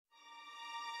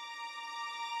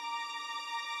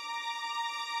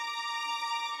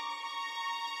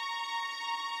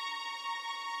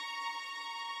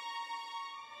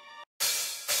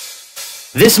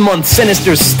This month's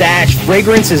Sinister Stash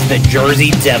fragrance is the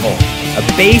Jersey Devil,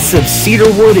 a base of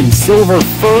cedarwood and silver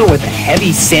fir with a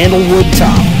heavy sandalwood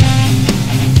top.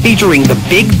 Featuring the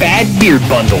Big Bad Beard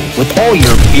Bundle with all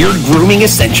your beard grooming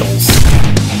essentials.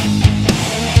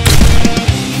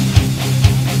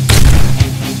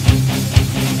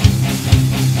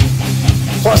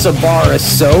 Plus a bar of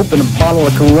soap and a bottle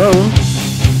of cologne.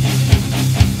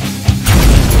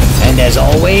 And as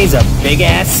always, a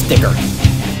big-ass sticker.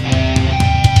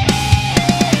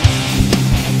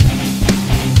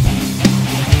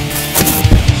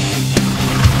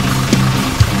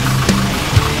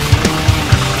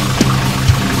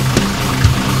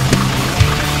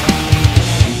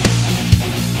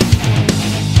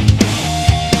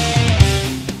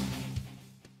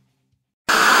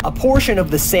 A portion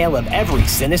of the sale of every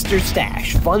Sinister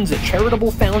Stash funds a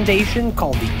charitable foundation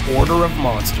called the Order of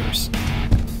Monsters.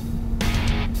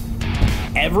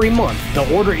 Every month,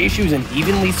 the Order issues an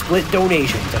evenly split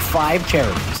donation to 5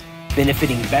 charities,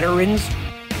 benefiting veterans,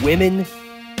 women,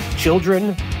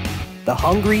 children, the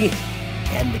hungry,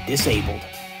 and the disabled.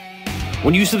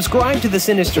 When you subscribe to the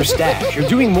Sinister Stash, you're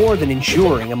doing more than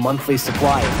ensuring a monthly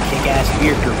supply of kick-ass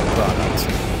beard grooming products.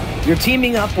 You're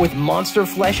teaming up with Monster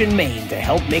Flesh and Mane to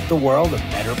help make the world a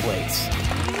better place.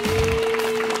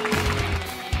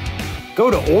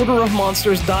 Go to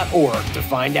orderofmonsters.org to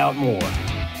find out more.